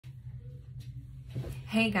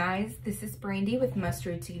Hey guys, this is Brandy with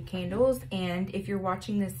Mustard Seed Candles, and if you're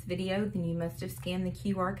watching this video, then you must have scanned the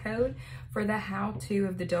QR code for the how-to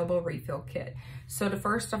of the dough bowl refill kit. So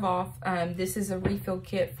first of all, this is a refill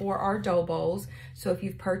kit for our dough bowls. So if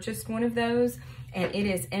you've purchased one of those and it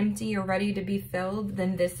is empty or ready to be filled,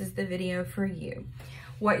 then this is the video for you.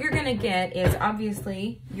 What you're gonna get is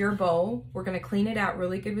obviously your bowl. We're gonna clean it out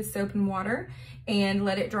really good with soap and water and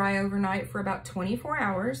let it dry overnight for about 24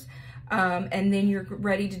 hours. And then you're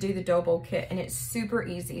ready to do the dough bowl kit, and it's super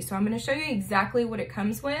easy. So I'm going to show you exactly what it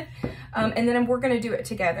comes with, and then we're going to do it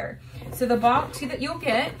together. So the box that you'll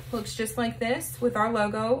get looks just like this with our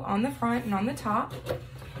logo on the front and on the top.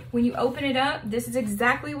 When you open it up, this is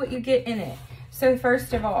exactly what you get in it. So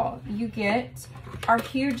first of all, you get our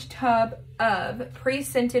huge tub of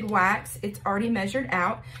pre-scented wax. It's already measured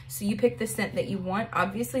out, so you pick the scent that you want.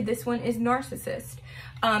 Obviously, this one is Narcissist.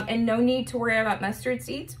 And no need to worry about mustard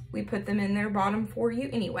seeds. We put them in their bottom for you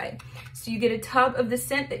anyway. So you get a tub of the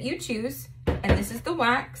scent that you choose, and this is the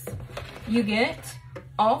wax. You get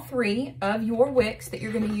all 3 of your wicks that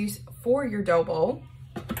you're gonna use for your dough bowl.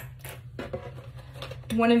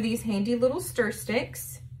 One of these handy little stir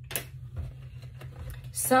sticks.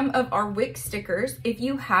 Some of our wick stickers. If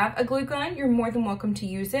you have a glue gun, you're more than welcome to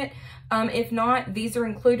use it. If not, these are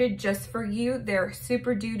included just for you. They're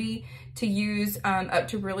super duty to use up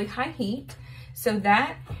to really high heat. So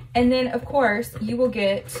that, and then of course you will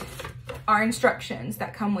get our instructions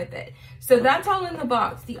that come with it. So that's all in the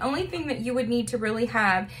box. The only thing that you would need to really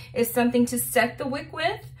have is something to set the wick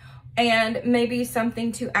with, and maybe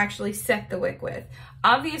something to actually set the wick with.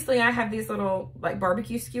 Obviously I have these little like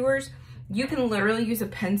barbecue skewers. You can literally use a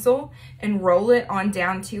pencil and roll it on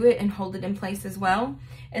down to it and hold it in place as well.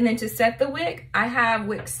 And then to set the wick, I have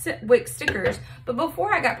wick stickers. But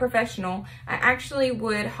before I got professional, I actually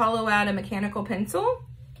would hollow out a mechanical pencil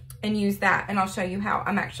and use that. And I'll show you how.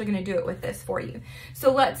 I'm actually gonna do it with this for you.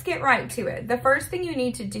 So let's get right to it. The first thing you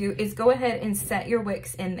need to do is go ahead and set your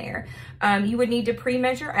wicks in there. You would need to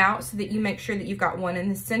pre-measure out so that you make sure that you've got one in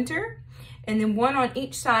the center and then one on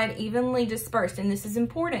each side evenly dispersed. And this is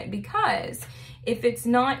important because if it's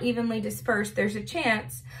not evenly dispersed, there's a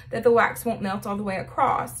chance that the wax won't melt all the way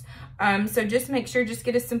across. So just make sure, just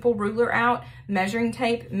get a simple ruler out, measuring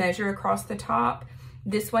tape, measure across the top,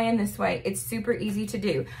 this way and this way. It's super easy to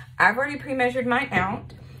do. I've already pre-measured mine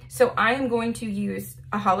out. So I am going to use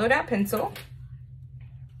a hollowed out pencil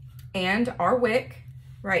and our wick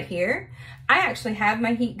right here. I actually have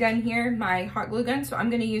my heat gun here, my hot glue gun, so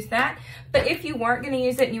I'm gonna use that. But if you weren't gonna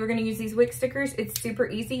use it and you were gonna use these wick stickers, it's super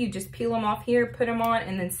easy. You just peel them off here, put them on,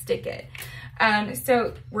 and then stick it.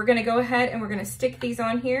 So we're gonna go ahead and we're gonna stick these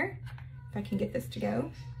on here. If I can get this to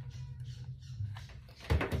go.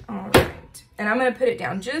 All right, and I'm gonna put it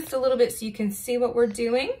down just a little bit so you can see what we're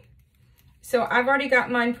doing. So I've already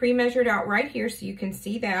got mine pre-measured out right here so you can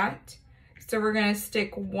see that. So we're gonna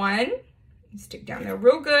stick one, stick down there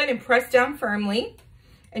real good and press down firmly.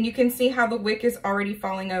 And you can see how the wick is already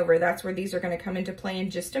falling over. That's where these are going to come into play in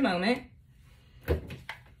just a moment. And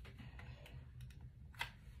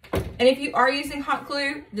if you are using hot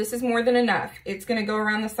glue, this is more than enough. It's going to go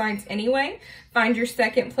around the sides anyway. Find your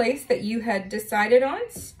second place that you had decided on,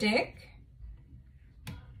 stick.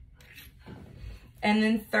 And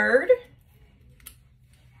then third.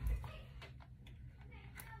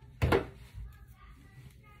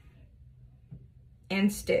 And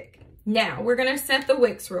stick. Now we're gonna set the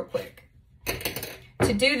wicks real quick.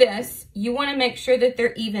 To do this, you wanna make sure that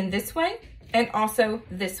they're even this way and also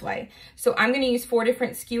this way. So I'm gonna use 4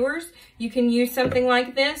 different skewers. You can use something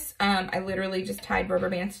like this. I literally just tied rubber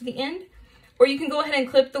bands to the end. Or you can go ahead and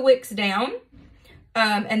clip the wicks down,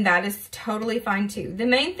 and that is totally fine too. The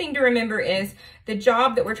main thing to remember is the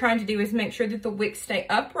job that we're trying to do is make sure that the wicks stay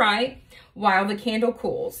upright while the candle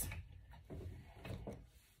cools.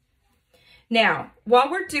 Now,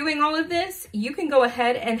 while we're doing all of this, you can go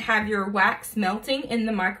ahead and have your wax melting in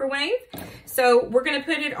the microwave. So we're gonna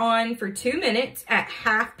put it on for 2 minutes at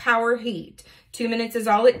half power heat. 2 minutes is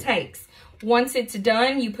all it takes. Once it's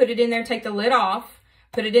done, you put it in there, take the lid off,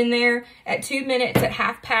 put it in there at 2 minutes at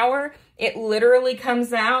half power. It literally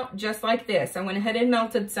comes out just like this. I went ahead and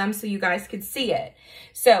melted some so you guys could see it.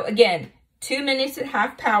 So again, 2 minutes at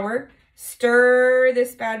half power. Stir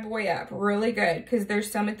this bad boy up really good because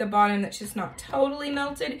there's some at the bottom that's just not totally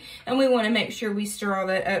melted, and we want to make sure we stir all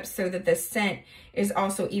that up so that the scent is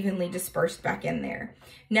also evenly dispersed back in there.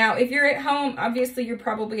 Now, if you're at home, obviously you're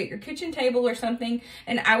probably at your kitchen table or something,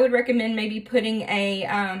 and I would recommend maybe putting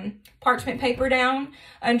a parchment paper down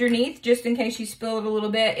underneath just in case you spill it a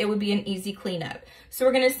little bit. It would be an easy cleanup. So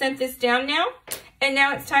we're going to set this down now, and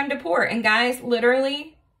now it's time to pour. And guys,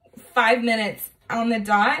 literally 5 minutes, on the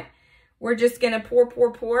dot. We're just gonna pour,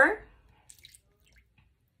 pour, pour.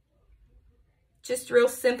 Just real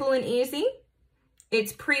simple and easy.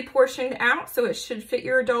 It's pre-portioned out, so it should fit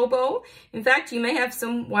your dough bowl. In fact, you may have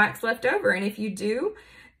some wax left over, and if you do,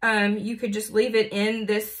 you could just leave it in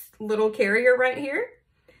this little carrier right here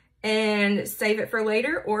and save it for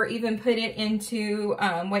later, or even put it into,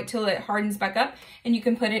 wait till it hardens back up, and you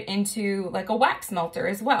can put it into like a wax melter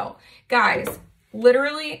as well. Guys,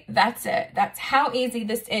 literally, that's it. That's how easy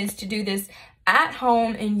this is to do this at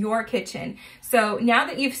home in your kitchen. So now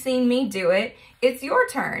that you've seen me do it, it's your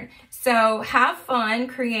turn. So have fun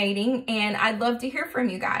creating, and I'd love to hear from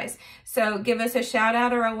you guys. So give us a shout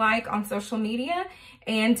out or a like on social media,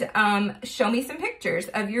 and show me some pictures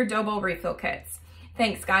of your dough bowl refill kits.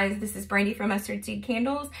 Thanks, guys. This is Brandy from Mustard Seed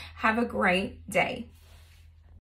Candles. Have a great day.